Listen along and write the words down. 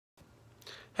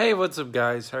Hey, what's up,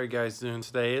 guys? How are you guys doing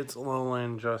today? It's Lola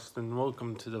and Justin.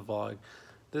 Welcome to the vlog.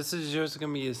 This is just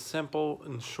going to be a simple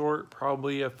and short,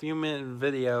 probably a few minute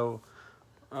video.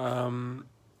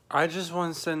 I just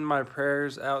want to send my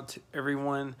prayers out to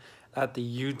everyone at the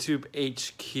YouTube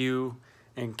HQ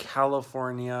in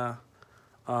California.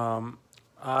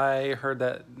 I heard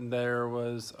that there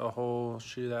was a whole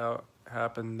shootout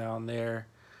happened down there.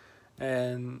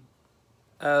 And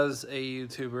as a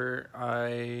YouTuber,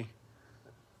 I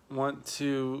want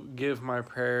to give my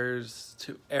prayers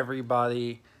to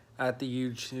everybody at the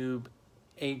YouTube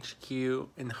HQ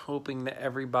and hoping that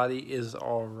everybody is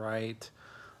all right.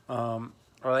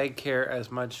 I care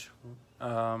as much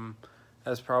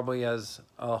as probably as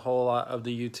a whole lot of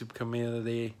the YouTube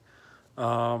community.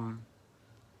 YouTube's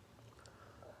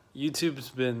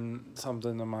been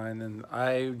something of mine, and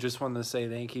I just want to say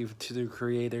thank you to the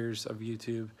creators of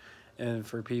YouTube and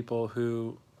for people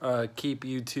who keep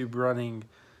YouTube running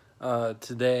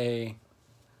today.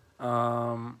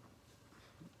 Um,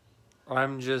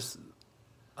 I'm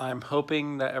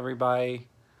hoping that everybody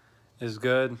is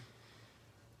good.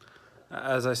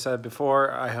 As I said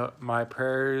before, I hope my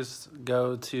prayers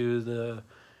go to the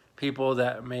people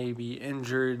that may be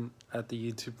injured at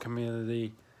the YouTube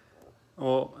community,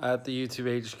 well, at the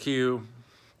YouTube HQ,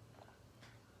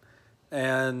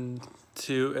 and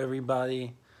to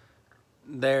everybody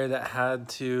there that had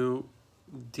to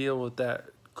deal with that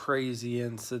crazy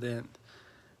incident.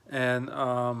 And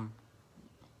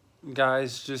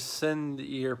guys, just send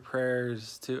your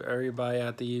prayers to everybody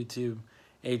at the YouTube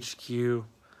HQ.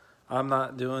 I'm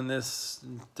not doing this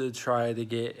to try to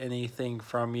get anything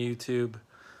from YouTube.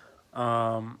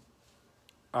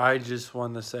 I just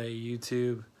want to say,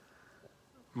 YouTube,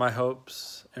 my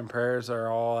hopes and prayers are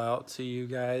all out to you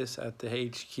guys at the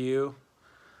HQ.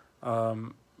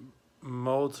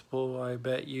 Multiple, I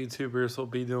bet, YouTubers will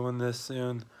be doing this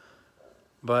soon.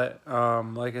 But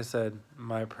like I said,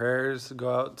 my prayers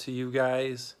go out to you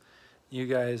guys. You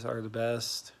guys are the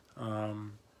best.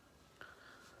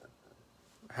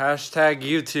 Hashtag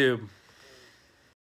YouTube.